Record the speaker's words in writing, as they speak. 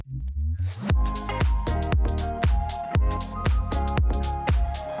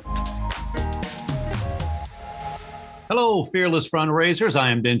Hello, fearless fundraisers. I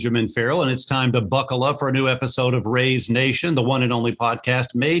am Benjamin Farrell, and it's time to buckle up for a new episode of Raise Nation, the one and only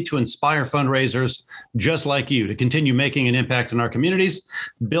podcast made to inspire fundraisers just like you to continue making an impact in our communities,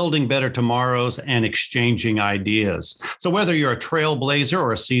 building better tomorrows, and exchanging ideas. So whether you're a trailblazer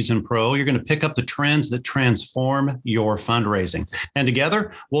or a seasoned pro, you're going to pick up the trends that transform your fundraising. And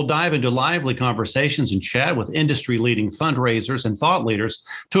together, we'll dive into lively conversations and chat with industry-leading fundraisers and thought leaders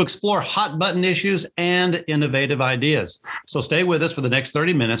to explore hot-button issues and innovative ideas. So stay with us for the next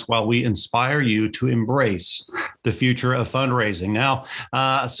 30 minutes while we inspire you to embrace the future of fundraising. Now,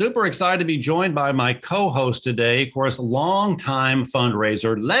 super excited to be joined by my co-host today, of course, longtime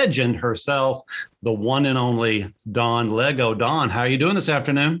fundraiser, legend herself, the one and only Dawn Lego. Dawn, how are you doing this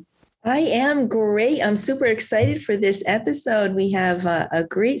afternoon? I am great. I'm super excited for this episode. We have a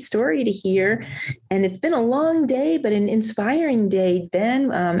great story to hear, and it's been a long day, but an inspiring day,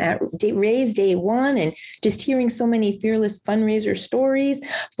 Ben, at Raise Day 1, and just hearing so many fearless fundraiser stories.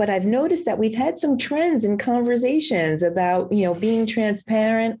 But I've noticed that we've had some trends and conversations about, being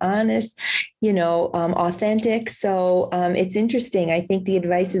transparent, honest, authentic. So it's interesting. I think the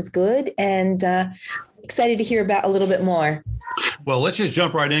advice is good, and excited to hear about a little bit more. Well, let's just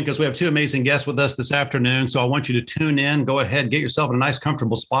jump right in because we have two amazing guests with us this afternoon. So I want you to tune in. Go ahead, get yourself in a nice,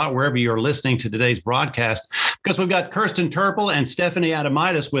 comfortable spot wherever you're listening to today's broadcast, because we've got Kirsten Turpel and Stephanie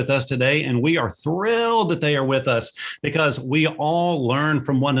Adomaitis with us today. And we are thrilled that they are with us because we all learn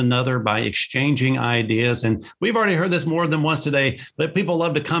from one another by exchanging ideas. And we've already heard this more than once today, that people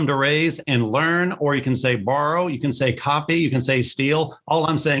love to come to Raise and learn, or you can say borrow, you can say copy, you can say steal. All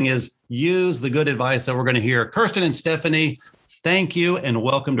I'm saying is use the good advice that we're going to hear. Kirsten and Stephanie, thank you and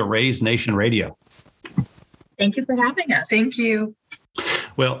welcome to Raise Nation Radio. Thank you for having us. Thank you.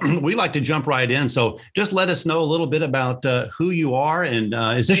 Well, we like to jump right in. So just let us know a little bit about who you are. And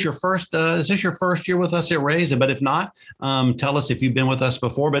is this your first year with us at Raise? But if not, tell us if you've been with us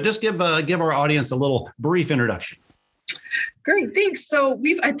before. But just give our audience a little brief introduction. Great. Thanks. So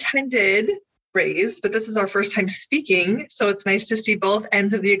we've attended Raise, but this is our first time speaking. So it's nice to see both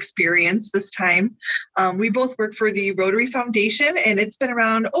ends of the experience this time. We both work for the Rotary Foundation, and it's been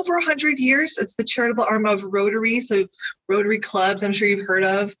around over 100 years. It's the charitable arm of Rotary, so Rotary clubs, I'm sure you've heard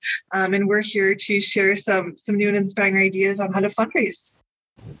of. And we're here to share some new and inspiring ideas on how to fundraise.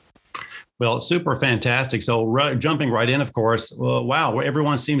 Well, super fantastic. So jumping right in, of course, wow,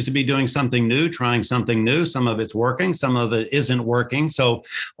 everyone seems to be doing something new, trying something new. Some of it's working, some of it isn't working. So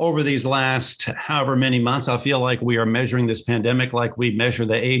over these last however many months, I feel like we are measuring this pandemic like we measure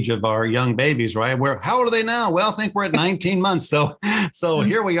the age of our young babies, right? How old are they now? Well, I think we're at 19 months. So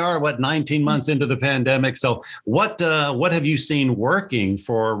here we are, 19 months into the pandemic. So what have you seen working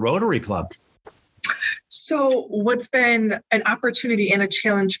for Rotary Club? So what's been an opportunity and a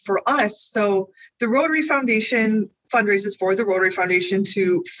challenge for us? So the Rotary Foundation fundraises for the Rotary Foundation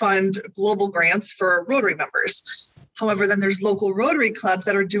to fund global grants for Rotary members. However, then there's local Rotary clubs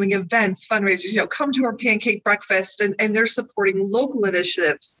that are doing events, fundraisers, come to our pancake breakfast, and they're supporting local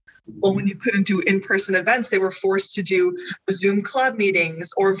initiatives. Well, when you couldn't do in-person events, they were forced to do Zoom club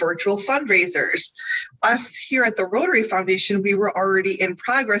meetings or virtual fundraisers. Us here at the Rotary Foundation, we were already in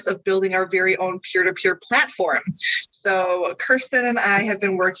progress of building our very own peer-to-peer platform. So Kirsten and I have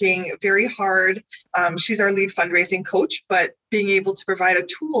been working very hard. She's our lead fundraising coach, but being able to provide a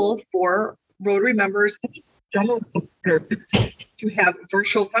tool for Rotary members to have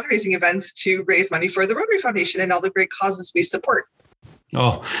virtual fundraising events to raise money for the Rotary Foundation and all the great causes we support.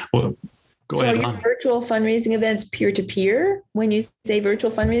 Oh, well, go ahead. So are your virtual fundraising events peer-to-peer? When you say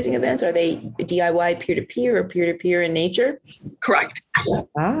virtual fundraising events, are they DIY peer-to-peer or peer-to-peer in nature? Correct.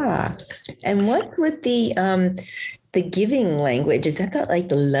 And what's with the giving language? Is that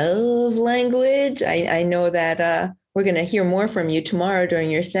the love language? I know that we're going to hear more from you tomorrow during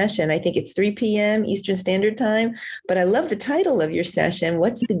your session. I think it's 3 p.m. Eastern Standard Time, but I love the title of your session.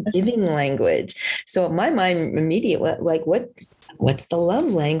 What's the giving language? So in my mind, immediate, what's the love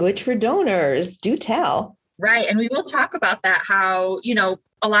language for donors? Do tell. Right. And we will talk about that, how,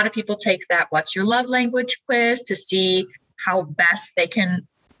 a lot of people take that what's your love language quiz to see how best they can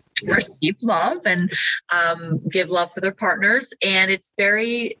receive love and give love for their partners. And it's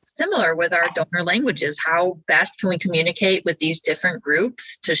very similar with our donor languages. How best can we communicate with these different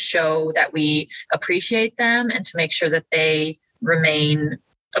groups to show that we appreciate them and to make sure that they remain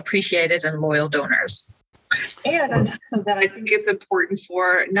appreciated and loyal donors? And on top of that, I think it's important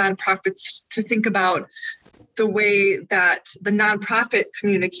for nonprofits to think about the way that the nonprofit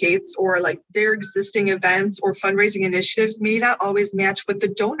communicates, or their existing events or fundraising initiatives may not always match with the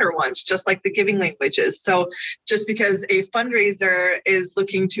donor ones, just like the giving languages. So just because a fundraiser is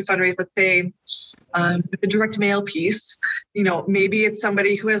looking to fundraise, let's say With the direct mail piece, maybe it's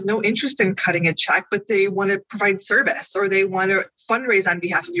somebody who has no interest in cutting a check, but they want to provide service or they want to fundraise on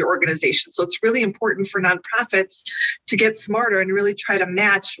behalf of your organization. So it's really important for nonprofits to get smarter and really try to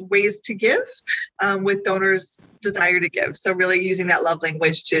match ways to give with donors' desire to give. So really using that love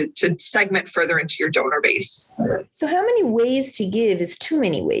language to segment further into your donor base. So how many ways to give is too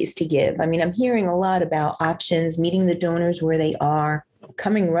many ways to give? I mean, I'm hearing a lot about options, meeting the donors where they are,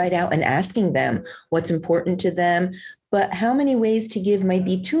 coming right out and asking them what's important to them. But how many ways to give might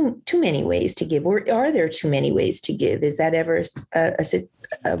be too many ways to give? Or are there too many ways to give? Is that ever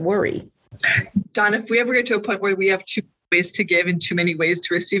a worry? Dawn, if we ever get to a point where we have too many ways to give and too many ways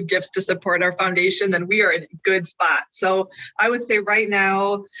to receive gifts to support our foundation, then we are in a good spot. So I would say right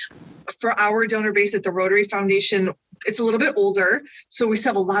now, for our donor base at the Rotary Foundation, it's a little bit older. So we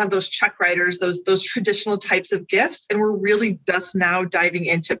still have a lot of those check writers, those traditional types of gifts. And we're really just now diving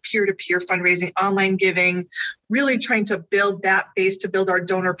into peer-to-peer fundraising, online giving, really trying to build that base to build our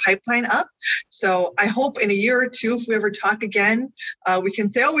donor pipeline up. So I hope in a year or two, if we ever talk again, we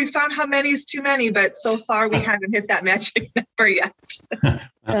can say, oh, we found how many is too many, but so far we haven't hit that magic number yet.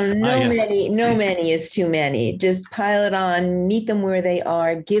 So no many is too many. Just pile it on, meet them where they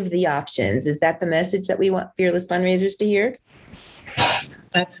are, give the options. Is that the message that we want fearless fundraisers to hear?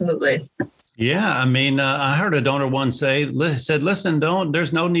 Absolutely. Yeah, I mean, I heard a donor once said, listen,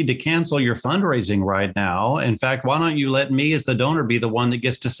 there's no need to cancel your fundraising right now. In fact, why don't you let me as the donor be the one that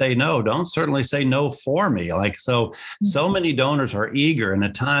gets to say no? Don't certainly say no for me. So many donors are eager in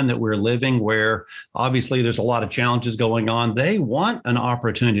a time that we're living where obviously there's a lot of challenges going on. They want an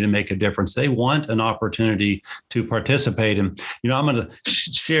opportunity to make a difference. They want an opportunity to participate. And, I'm going to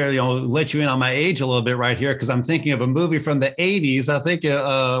share, let you in on my age a little bit right here, because I'm thinking of a movie from the 80s. I think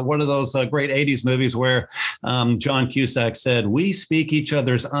one of those great 80s movies where John Cusack said, we speak each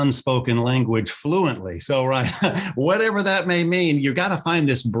other's unspoken language fluently. So, right, whatever that may mean, you got to find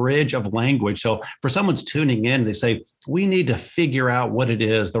this bridge of language. So for someone's tuning in, they say, we need to figure out what it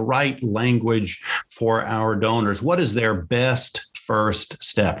is, the right language for our donors. What is their best first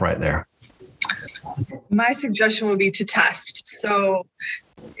step right there? My suggestion would be to test. So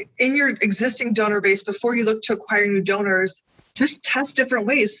in your existing donor base, before you look to acquire new donors, just test different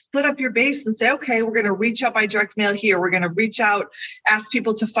ways, split up your base and say, okay, we're going to reach out by direct mail here. We're going to reach out, ask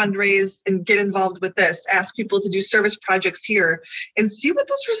people to fundraise and get involved with this, ask people to do service projects here and see what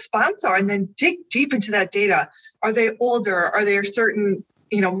those responses are. And then dig deep into that data. Are they older? Are they a certain,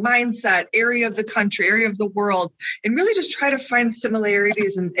 mindset, area of the country, area of the world, and really just try to find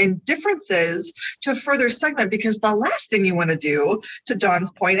similarities and differences to further segment, because the last thing you want to do, to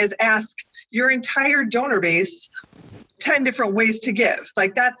Dawn's point, is ask your entire donor base 10 different ways to give.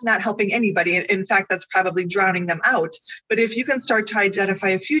 Like, that's not helping anybody. In fact, that's probably drowning them out. But if you can start to identify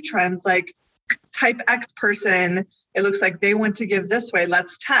a few trends, like type X person, it looks like they want to give this way.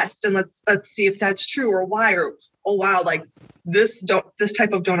 Let's test and let's see if that's true, or why, or, oh, wow, like this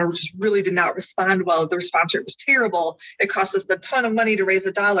type of donor just really did not respond well. The response rate was terrible. It cost us a ton of money to raise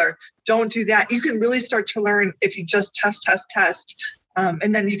 $1. Don't do that. You can really start to learn if you just test.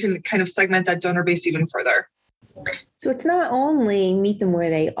 And then you can kind of segment that donor base even further. So it's not only meet them where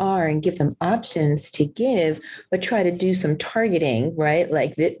they are and give them options to give, but try to do some targeting, right?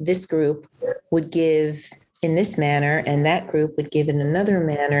 Like this group would give in this manner and that group would give in another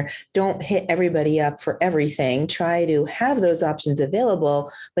manner. Don't hit everybody up for everything. Try to have those options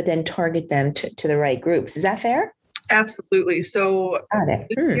available, but then target them to the right groups. Is that fair? Absolutely. So this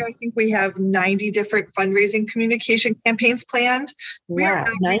year, I think we have 90 different fundraising communication campaigns planned. Wow.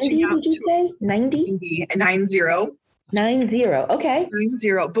 90, did you say? 90? 90. Okay.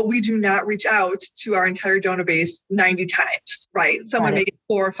 90. But we do not reach out to our entire donor base 90 times, right? Someone may get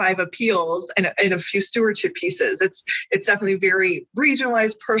 4 or 5 appeals and a few stewardship pieces. It's definitely very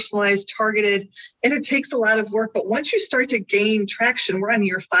regionalized, personalized, targeted, and it takes a lot of work. But once you start to gain traction, we're on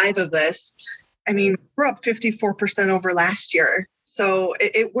year 5 of this. I mean, we're up 54% over last year. So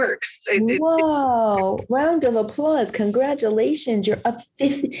it works. Whoa. Round of applause. Congratulations. You're up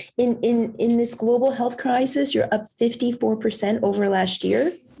 50 in this global health crisis. You're up 54% over last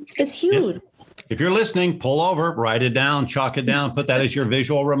year. It's huge. Yep. If you're listening, pull over, write it down, chalk it down, put that as your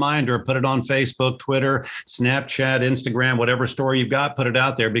visual reminder, put it on Facebook, Twitter, Snapchat, Instagram, whatever story you've got, put it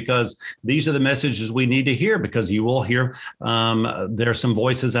out there, because these are the messages we need to hear, because you will hear there are some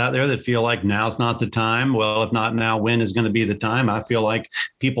voices out there that feel like now's not the time. Well, if not now, when is going to be the time? I feel like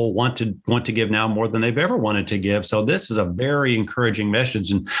people want to give now more than they've ever wanted to give. So this is a very encouraging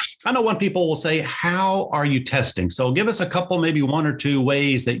message. And I know when people will say, how are you testing? So give us a couple, maybe 1 or 2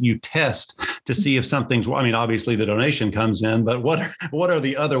 ways that you test to see if something's, I mean, obviously the donation comes in, but what are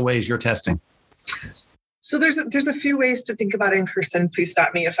the other ways you're testing? So there's a few ways to think about it, and Kirsten, please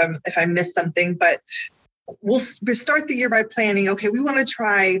stop me if I miss something, but we'll start the year by planning, okay, we want to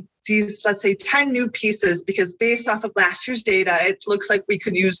try these, let's say 10 new pieces, because based off of last year's data, it looks like we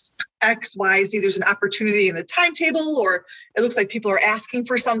could use X, Y, Z. There's an opportunity in the timetable, or it looks like people are asking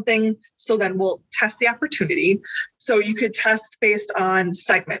for something. So then we'll test the opportunity. So you could test based on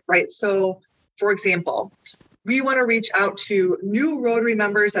segment, right? So for example, we want to reach out to new Rotary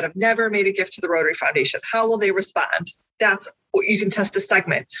members that have never made a gift to the Rotary Foundation. How will they respond? That's what you can test a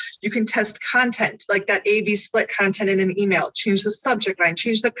segment. You can test content, like that A/B split content in an email. Change the subject line,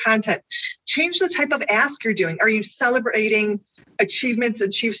 change the content, change the type of ask you're doing. Are you celebrating achievements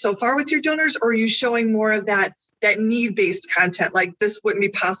achieved so far with your donors, or are you showing more of that need-based content, like this wouldn't be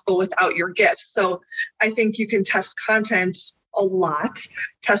possible without your gifts? So I think you can test content a lot,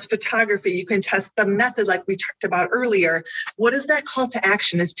 test photography. You can test the method like we talked about earlier. What is that call to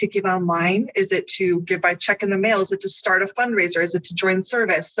action? Is to give online? Is it to give by check in the mail? Is it to start a fundraiser? Is it to join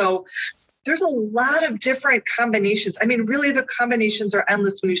service? So there's a lot of different combinations. I mean, really the combinations are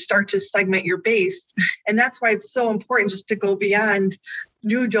endless when you start to segment your base. And that's why it's so important just to go beyond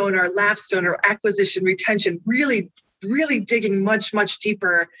new donor, lapsed donor, acquisition, retention, really, really digging much, much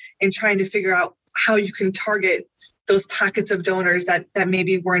deeper and trying to figure out how you can target those pockets of donors that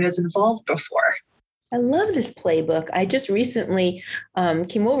maybe weren't as involved before. I love this playbook. I just recently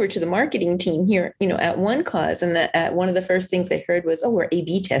came over to the marketing team here, at One Cause, and one of the first things I heard was, "Oh, we're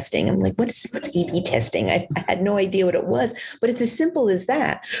A/B testing." I'm like, what's A/B testing? I had no idea what it was, but it's as simple as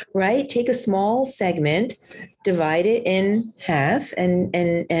that, right? Take a small segment, divide it in half,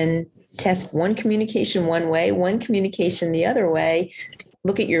 and test one communication one way, one communication the other way.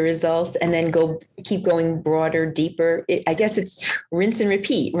 Look at your results, and then keep going broader, deeper. I guess it's rinse and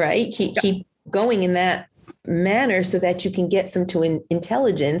repeat, right? Keep going in that manner so that you can get some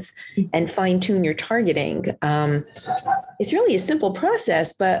intelligence and fine tune your targeting. It's really a simple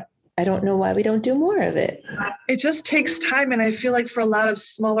process, but I don't know why we don't do more of it. It just takes time. And I feel like for a lot of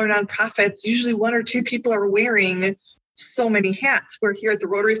smaller nonprofits, usually one or two people are wearing so many hats. We're here at the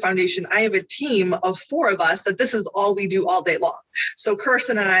Rotary Foundation. I have a team of 4 of us that this is all we do all day long. So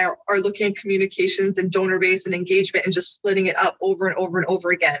Kirsten and I are looking at communications and donor base and engagement and just splitting it up over and over and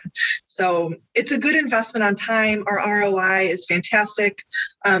over again. So it's a good investment on time. Our ROI is fantastic.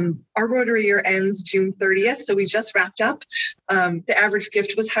 Our Rotary year ends June 30th. So we just wrapped up. The average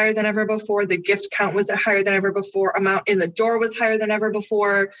gift was higher than ever before. The gift count was higher than ever before. Amount in the door was higher than ever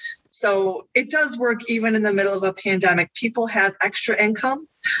before. So it does work even in the middle of a pandemic. People have extra income.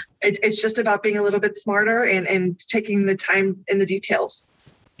 It's just about being a little bit smarter and taking the time in the details.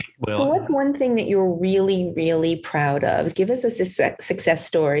 Well, so what's one thing that you're really, really proud of? Give us a success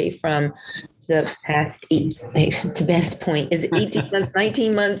story from the past to Ben's point, is it 18 months,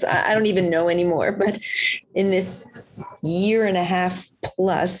 19 months? I don't even know anymore. But in this year and a half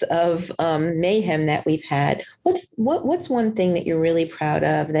plus of mayhem that we've had, what's one thing that you're really proud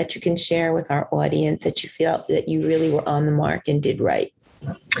of that you can share with our audience that you feel that you really were on the mark and did right?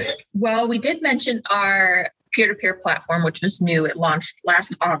 Well, we did mention our peer-to-peer platform, which was new. It launched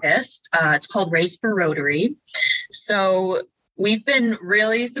last August. It's called Raise for Rotary. So we've been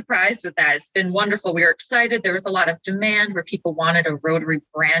really surprised with that. It's been wonderful. We were excited. There was a lot of demand where people wanted a Rotary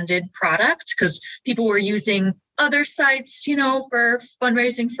branded product because people were using other sites, for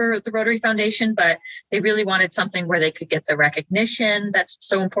fundraising for the Rotary Foundation, but they really wanted something where they could get the recognition that's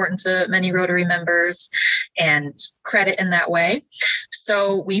so important to many Rotary members and credit in that way.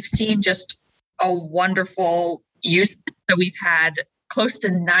 So we've seen just a wonderful use. So we've had close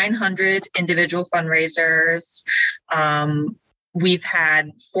to 900 individual fundraisers. We've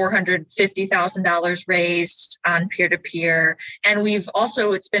had $450,000 raised on peer-to-peer. And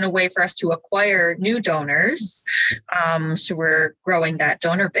it's been a way for us to acquire new donors. So we're growing that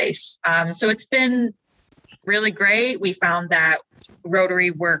donor base. So it's been really great. We found that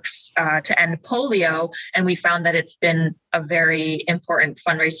Rotary works to end polio, and we found that it's been a very important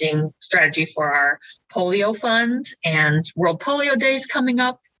fundraising strategy for our polio fund, and World Polio Day is coming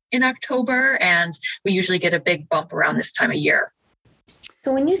up in October, and we usually get a big bump around this time of year.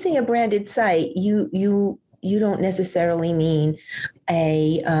 So when you say a branded site, you don't necessarily mean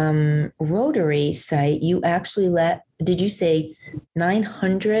a Rotary site. You actually did you say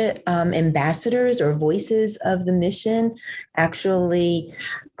 900 ambassadors or voices of the mission actually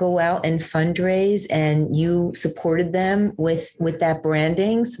go out and fundraise, and you supported them with that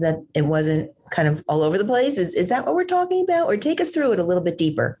branding so that it wasn't kind of all over the place? Is that what we're talking about? Or take us through it a little bit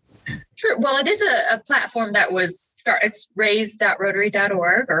deeper. Sure. Well, it is a platform that it's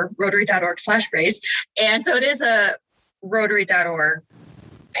raise.rotary.org or rotary.org/raise. And so it is a rotary.org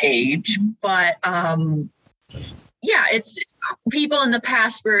page, but yeah, it's people in the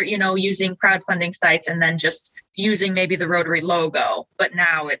past were, using crowdfunding sites and then just using maybe the Rotary logo, but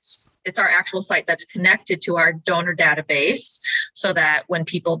now it's our actual site that's connected to our donor database so that when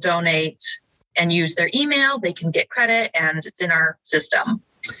people donate and use their email, they can get credit and it's in our system.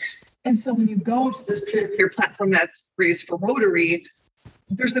 And so when you go to this peer-to-peer platform that's Raise for Rotary,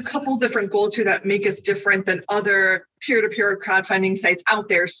 there's a couple different goals here that make us different than other peer-to-peer crowdfunding sites out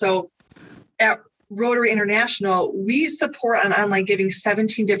there. So at Rotary International, we support on online giving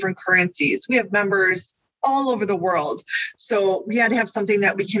 17 different currencies. We have members all over the world. So we had to have something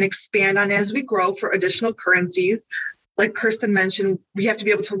that we can expand on as we grow for additional currencies. Like Kirsten mentioned, we have to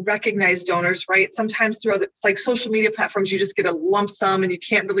be able to recognize donors, right? Sometimes through other, like social media platforms, you just get a lump sum and you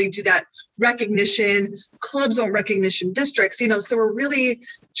can't really do that recognition. Clubs don't recognition districts, so we're really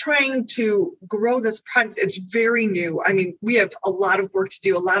trying to grow this product. It's very new. I mean, we have a lot of work to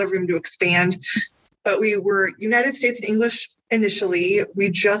do, a lot of room to expand, but we were United States and English initially. We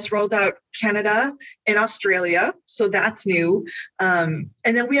just rolled out Canada and Australia, so that's new. And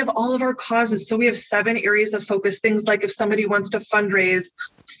then we have all of our causes. So we have 7 areas of focus, things like if somebody wants to fundraise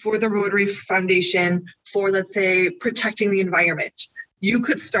for the Rotary Foundation for, let's say, protecting the environment. You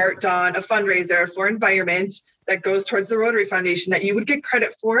could start, Dawn, a fundraiser for environment that goes towards the Rotary Foundation that you would get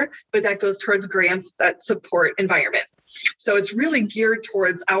credit for, but that goes towards grants that support environment. So it's really geared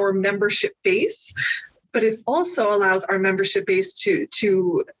towards our membership base, but it also allows our membership base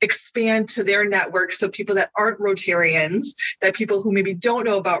to expand to their network. So people that aren't Rotarians, that people who maybe don't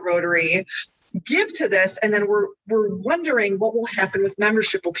know about Rotary, give to this. And then we're wondering what will happen with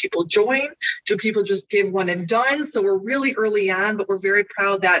membership. Will people join? Do people just give one and done? So we're really early on, but we're very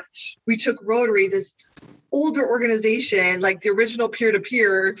proud that we took Rotary, this older organization, like the original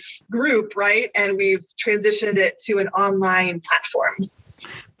peer-to-peer group, right? And we've transitioned it to an online platform.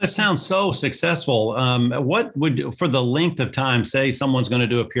 That sounds so successful. What would, for the length of time, say someone's going to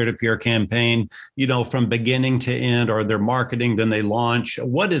do a peer-to-peer campaign, from beginning to end, or they're marketing, then they launch.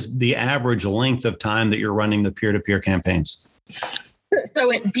 What is the average length of time that you're running the peer-to-peer campaigns?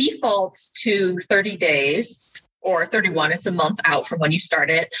 So it defaults to 30 days or 31. It's a month out from when you start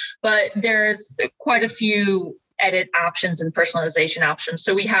it, but there's quite a few edit options and personalization options.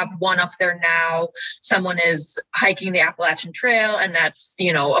 So we have one up there now. Someone is hiking the Appalachian Trail, and that's, a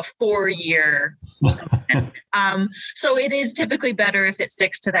 4-year. So it is typically better if it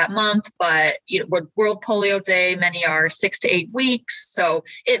sticks to that month, but World Polio Day, many are 6 to 8 weeks. So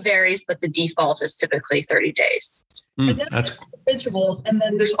it varies, but the default is typically 30 days. And then that's individuals. And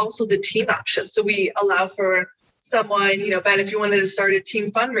then there's also the team option. So we allow for someone, Ben, if you wanted to start a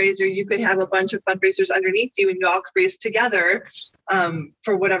team fundraiser, you could have a bunch of fundraisers underneath you and you all could raise together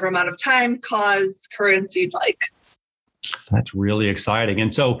for whatever amount of time, cause, currency you'd like. That's really exciting.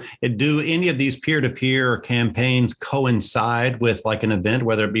 And so do any of these peer-to-peer campaigns coincide with like an event,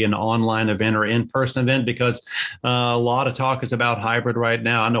 whether it be an online event or in-person event? Because a lot of talk is about hybrid right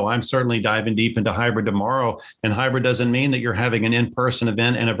now. I know I'm certainly diving deep into hybrid tomorrow, and hybrid doesn't mean that you're having an in-person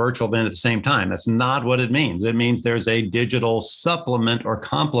event and a virtual event at the same time. That's not what it means. It means there's a digital supplement or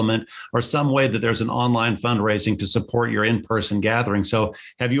complement or some way that there's an online fundraising to support your in-person gathering. So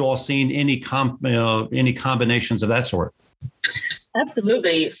have you all seen any combinations of that sort?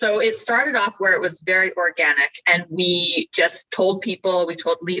 Absolutely. So it started off where it was very organic, and we just told people, we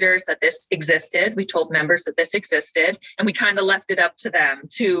told leaders that this existed. We told members that this existed, and we kind of left it up to them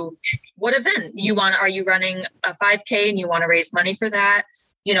to what event are you running a 5K and you want to raise money for that?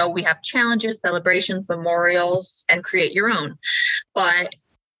 We have challenges, celebrations, memorials, and create your own. But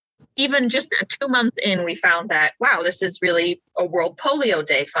even just 2 months in, we found that, wow, this is really a World Polio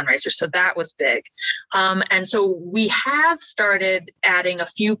Day fundraiser. So that was big. And so we have started adding a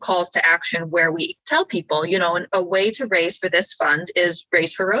few calls to action where we tell people, a way to raise for this fund is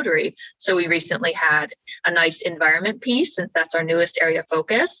Raise for Rotary. So we recently had a nice environment piece, since that's our newest area of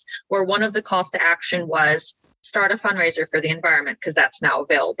focus, where one of the calls to action was start a fundraiser for the environment, because that's now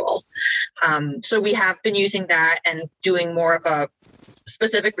available. So we have been using that and doing more of a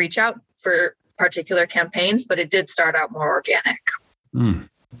specific reach out for particular campaigns, but it did start out more organic.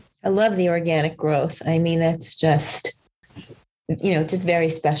 I love the organic growth. I mean, that's just, just very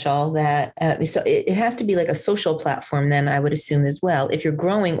special that, so it has to be like a social platform then, I would assume as well. If you're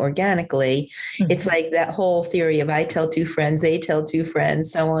growing organically, it's like that whole theory of I tell 2 friends, they tell 2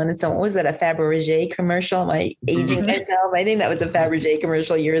 friends, so on and so on. Was that a Fabergé commercial? Am I aging myself? I think that was a Fabergé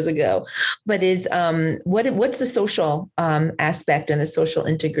commercial years ago. But what's the social aspect and the social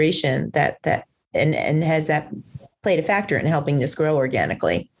integration that and has that played a factor in helping this grow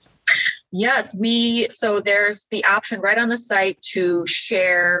organically? Yes, so there's the option right on the site to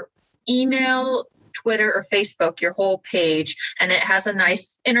share email, Twitter, or Facebook, your whole page. And it has a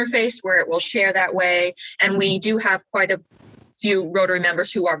nice interface where it will share that way. And we do have quite a few Rotary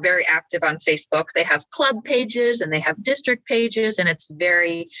members who are very active on Facebook. They have club pages and they have district pages, and it's a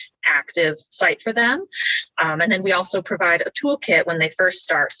very active site for them. And then we also provide a toolkit when they first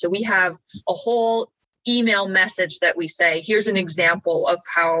start. So we have a whole email message that we say, here's an example of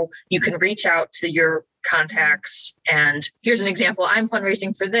how you can reach out to your contacts. And here's an example. I'm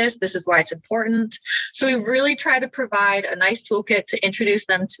fundraising for this. This is why it's important. So we really try to provide a nice toolkit to introduce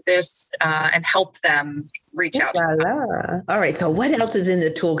them to this and help them reach out. All right. So what else is in the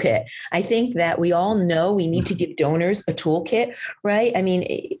toolkit? I think that we all know we need to give donors a toolkit, right? I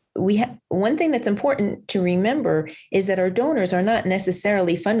mean, one thing that's important to remember is that our donors are not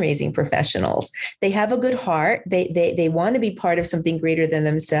necessarily fundraising professionals. They have a good heart. They want to be part of something greater than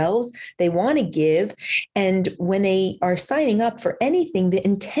themselves. They want to give. And when they are signing up for anything, the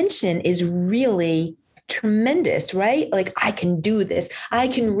intention is really tremendous, right? Like, I can do this. I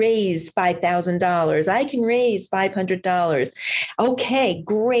can raise $5,000. I can raise $500. Okay,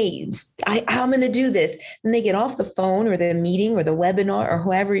 great. I'm going to do this. And they get off the phone or the meeting or the webinar or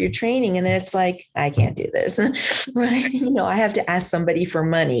whoever you're training. And then it's like, I can't do this, right? I have to ask somebody for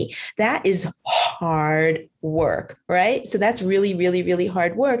money. That is hard work, right? So that's really, really, really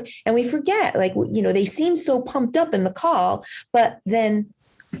hard work. And we forget, like, they seem so pumped up in the call, but then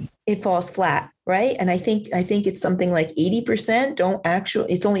it falls flat, right? And I think it's something like 80%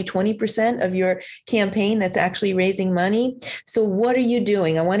 it's only 20% of your campaign that's actually raising money. So what are you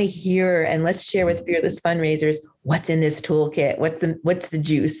doing? I want to hear, and let's share with Fearless Fundraisers, what's in this toolkit? What's the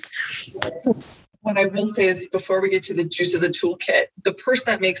juice? What I will say is, before we get to the juice of the toolkit, the person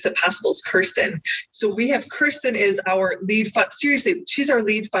that makes it possible is Kirsten. So we have Kirsten is our lead seriously, she's our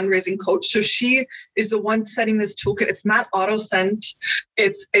lead fundraising coach. So she is the one setting this toolkit. It's not auto sent.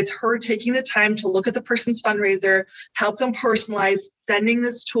 It's her taking the time to look at the person's fundraiser, help them personalize, sending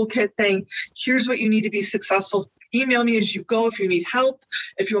this toolkit thing. Here's what you need to be successful. Email me as you go if you need help,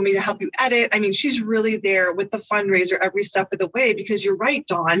 if you want me to help you edit. I mean, she's really there with the fundraiser every step of the way, because you're right,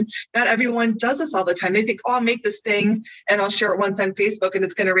 Dawn. Not everyone does this all the time. They think, I'll make this thing and I'll share it once on Facebook and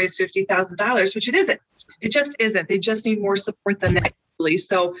it's going to raise $50,000, which it isn't. It just isn't. They just need more support than that.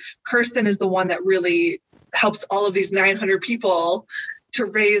 So Kirsten is the one that really helps all of these 900 people to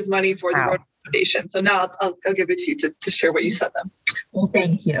raise money for the Rotary Foundation. So now I'll give it to you to share what you said then. Well,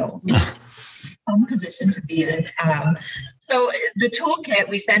 thank you. Fun position to be in. So the toolkit,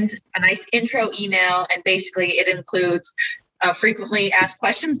 we send a nice intro email, and basically it includes a frequently asked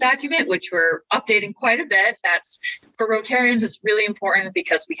questions document, which we're updating quite a bit. That's for Rotarians. It's really important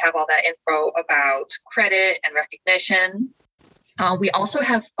because we have all that info about credit and recognition. We also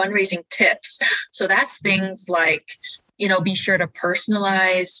have fundraising tips. So that's things like, be sure to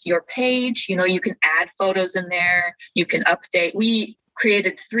personalize your page. You can add photos in there. You can update. We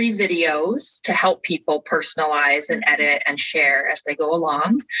created 3 videos to help people personalize and edit and share as they go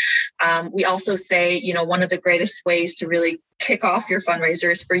along. We also say, one of the greatest ways to really kick off your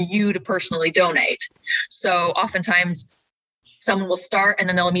fundraiser is for you to personally donate. So oftentimes someone will start and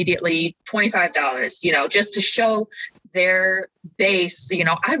then they'll immediately $25, just to show their base,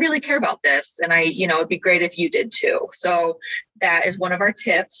 I really care about this. And it'd be great if you did too. So that is one of our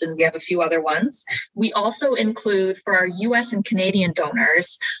tips. And we have a few other ones. We also include for our US and Canadian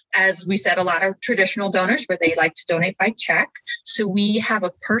donors, as we said, a lot of traditional donors where they like to donate by check. So we have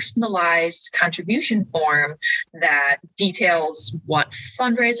a personalized contribution form that details what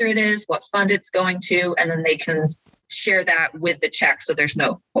fundraiser it is, what fund it's going to, and then they can share that with the check. So there's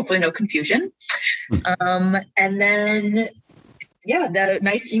hopefully no confusion. And then, the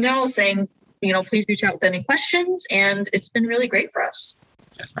nice email saying, please reach out with any questions. And it's been really great for us.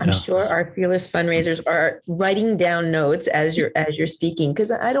 I'm sure our fearless fundraisers are writing down notes as you're speaking,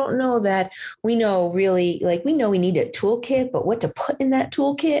 because I don't know that we know really, we know we need a toolkit, but what to put in that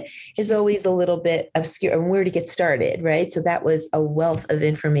toolkit is always a little bit obscure, and where to get started, right? So that was a wealth of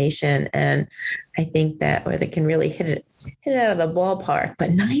information, and I think that they can really hit it out of the ballpark.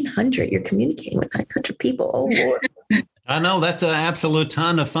 But 900, you're communicating with 900 people. Oh Lord. I know that's an absolute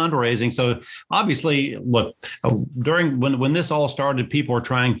ton of fundraising. So obviously, look, during when this all started, people were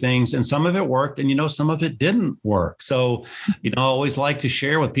trying things, and some of it worked, and some of it didn't work. So, I always like to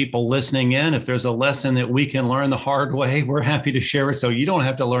share with people listening in. If there's a lesson that we can learn the hard way, we're happy to share it, so you don't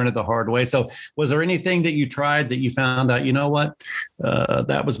have to learn it the hard way. So, was there anything that you tried that you found out,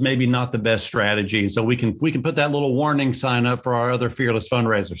 that was maybe not the best strategy? So we can put that little warning sign up for our other fearless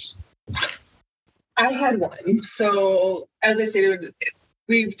fundraisers. I had one. So as I stated,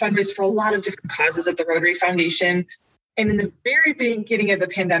 we fundraise for a lot of different causes at the Rotary Foundation. And in the very beginning of the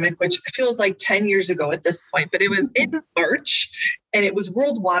pandemic, which feels like 10 years ago at this point, but it was in March and it was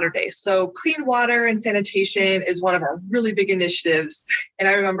World Water Day. So clean water and sanitation is one of our really big initiatives. And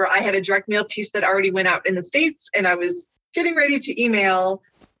I remember I had a direct mail piece that already went out in the States, and I was getting ready to email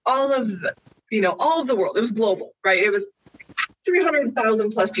all of the world. It was global, right? It was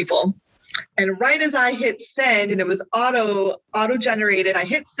 300,000 plus people. And right as I hit send, and it was auto generated, I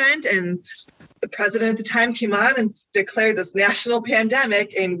hit send, and the president at the time came on and declared this national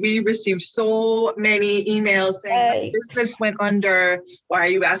pandemic, and we received so many emails saying, right, my business went under. Why are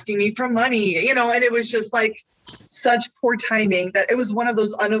you asking me for money? And it was just like such poor timing that it was one of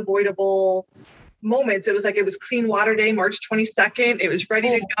those unavoidable moments. It was like, it was Clean Water Day, March 22nd. It was ready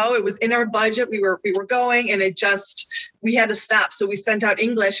to go. It was in our budget. We were going, and we had to stop. So we sent out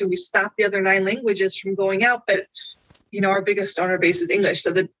English, and we stopped the other 9 languages from going out. But our biggest donor base is English.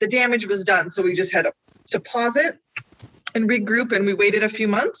 So the damage was done. So we just had to pause it and regroup, and we waited a few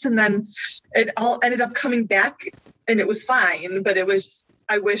months, and then it all ended up coming back, and it was fine. But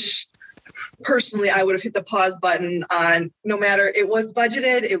I wish personally I would have hit the pause button on, no matter, it was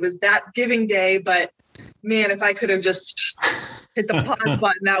budgeted, it was that giving day, but man, if I could have just hit the pause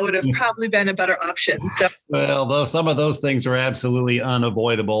button, that would have probably been a better option. So, well, though some of those things are absolutely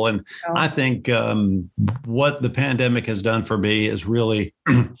unavoidable. And I think what the pandemic has done for me is really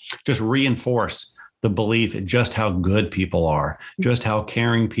just reinforce the belief in just how good people are, just how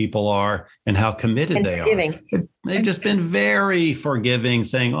caring people are, and how committed they are. They've just been very forgiving,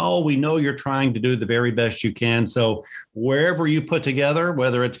 saying, oh, we know you're trying to do the very best you can. So wherever you put together,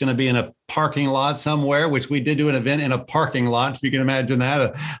 whether it's going to be in a parking lot somewhere, which we did do an event in a parking lot, if you can imagine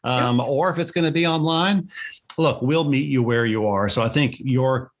that, or if it's going to be online, look, we'll meet you where you are. So I think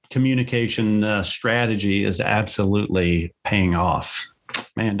your communication strategy is absolutely paying off.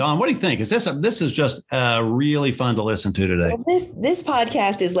 Man, Dawn, what do you think? This is just really fun to listen to today. Well, this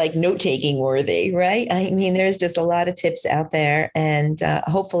podcast is like note-taking worthy, right? I mean, there's just a lot of tips out there, and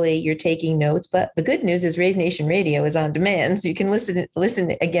hopefully you're taking notes. But the good news is Raise Nation Radio is on demand, so you can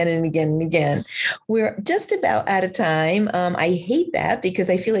listen again and again and again. We're just about out of time. I hate that because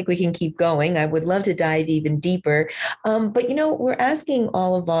I feel like we can keep going. I would love to dive even deeper. But, we're asking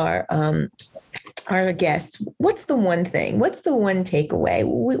all of our guests, what's the one thing? What's the one takeaway?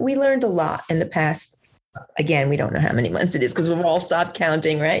 We learned a lot in the past. Again, we don't know how many months it is because we've all stopped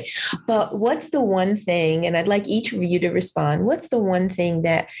counting, right? But what's the one thing, and I'd like each of you to respond, what's the one thing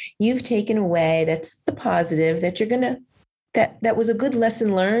that you've taken away that's the positive that you're going to, that was a good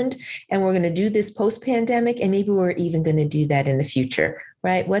lesson learned, and we're going to do this post-pandemic, and maybe we're even going to do that in the future,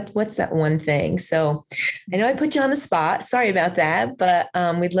 right? What's that one thing? So I know I put you on the spot. Sorry about that, but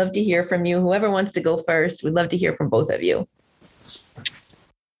we'd love to hear from you. Whoever wants to go first, we'd love to hear from both of you.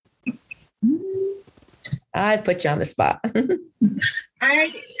 I've put you on the spot.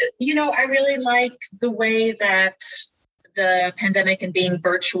 I really like the way that the pandemic and being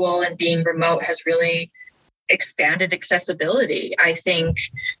virtual and being remote has really expanded accessibility. I think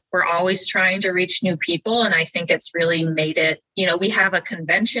we're always trying to reach new people. And I think it's really made it, we have a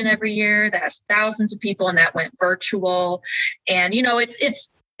convention every year that has thousands of people, and that went virtual. And,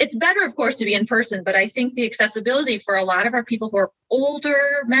 it's better, of course, to be in person, but I think the accessibility for a lot of our people who are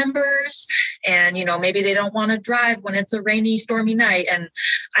older members and, maybe they don't want to drive when it's a rainy, stormy night. And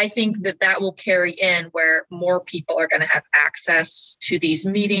I think that will carry in where more people are going to have access to these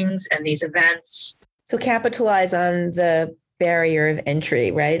meetings and these events. So capitalize on the barrier of entry,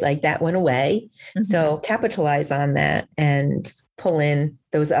 right? Like that went away. Mm-hmm. So capitalize on that and pull in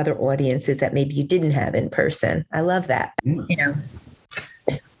those other audiences that maybe you didn't have in person. I love that. Yeah.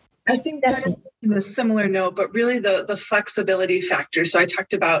 I think that is in a similar note, but really the flexibility factor. So I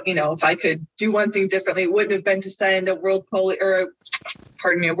talked about, if I could do one thing differently, it wouldn't have been to send a World Water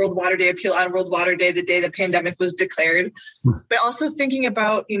Day appeal on World Water Day, the day the pandemic was declared. But also thinking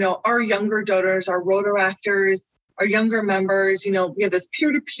about, our younger donors, our Rotaractors, our younger members, we have this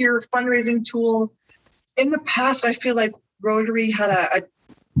peer-to-peer fundraising tool. In the past, I feel like Rotary had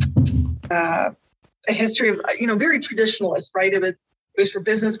a history of, very traditionalist, right? It was for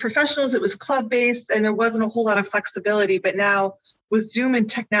business professionals, it was club-based, and there wasn't a whole lot of flexibility. But now with Zoom and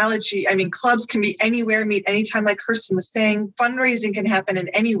technology, clubs can be anywhere, meet anytime, like Kirsten was saying. Fundraising can happen in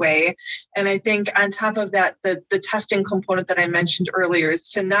any way. And I think on top of that, the testing component that I mentioned earlier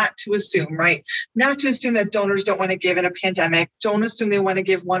is not to assume, right? Not to assume that donors don't want to give in a pandemic. Don't assume they want to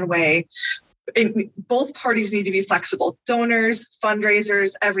give one way. And both parties need to be flexible, donors,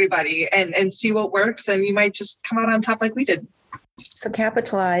 fundraisers, everybody, and see what works. And you might just come out on top like we did. So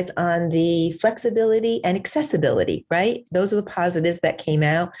capitalize on the flexibility and accessibility, right? Those are the positives that came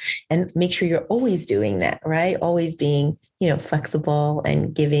out, and make sure you're always doing that, right? Always being, flexible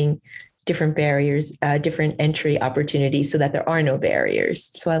and giving different barriers, different entry opportunities so that there are no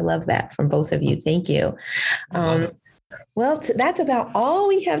barriers. So I love that from both of you. Thank you. Well, that's about all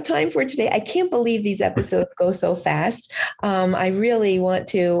we have time for today. I can't believe these episodes go so fast. I really want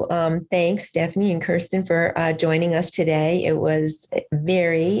to thank Stephanie and Kirsten for joining us today. It was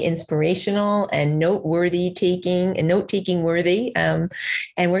very inspirational and note-taking worthy. And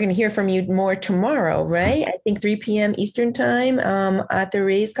we're going to hear from you more tomorrow, right? I think 3 p.m. Eastern time at the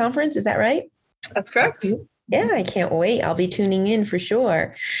Raise conference. Is that right? That's correct. Yeah, I can't wait. I'll be tuning in for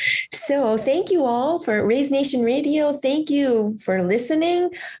sure. So thank you all for Raise Nation Radio. Thank you for listening.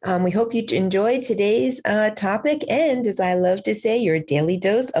 We hope you enjoyed today's topic and, as I love to say, your daily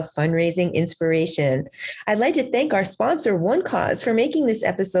dose of fundraising inspiration. I'd like to thank our sponsor, One Cause, for making this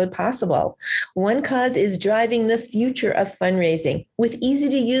episode possible. One Cause is driving the future of fundraising with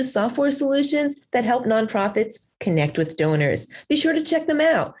easy-to-use software solutions that help nonprofits connect with donors. Be sure to check them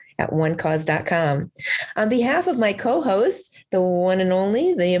out at onecause.com. On behalf of my co-hosts, the one and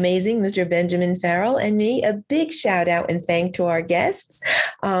only, the amazing Mr. Benjamin Farrell, and me, a big shout out and thank to our guests.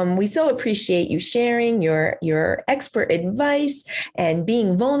 We so appreciate you sharing your expert advice and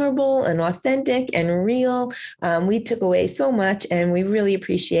being vulnerable and authentic and real. We took away so much, and we really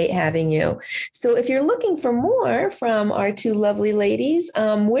appreciate having you. So if you're looking for more from our two lovely ladies,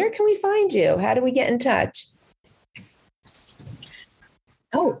 where can we find you? How do we get in touch?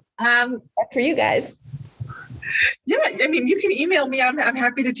 For you guys. Yeah, I mean, you can email me. I'm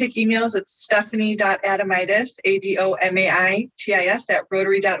happy to take emails. It's stephanie.adomaitis, ADOMAITIS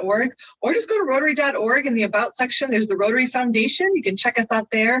 @rotary.org, or just go to rotary.org. In the About section, there's the Rotary Foundation. You can check us out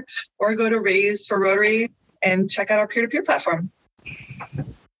there, or go to Raise for Rotary and check out our peer-to-peer platform.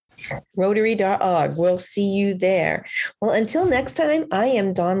 Rotary.org. We'll see you there. Well, until next time, I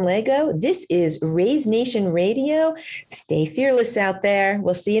am Dawn Lego. This is Raise Nation Radio. Stay fearless out there.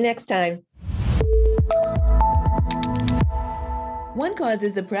 We'll see you next time. One Cause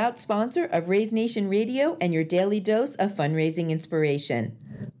is the proud sponsor of Raise Nation Radio and your daily dose of fundraising inspiration.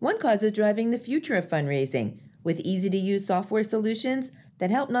 One Cause is driving the future of fundraising with easy-to-use software solutions that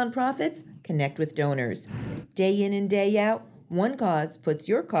help nonprofits connect with donors. Day in and day out, One Cause puts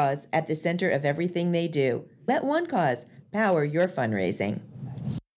your cause at the center of everything they do. Let One Cause power your fundraising.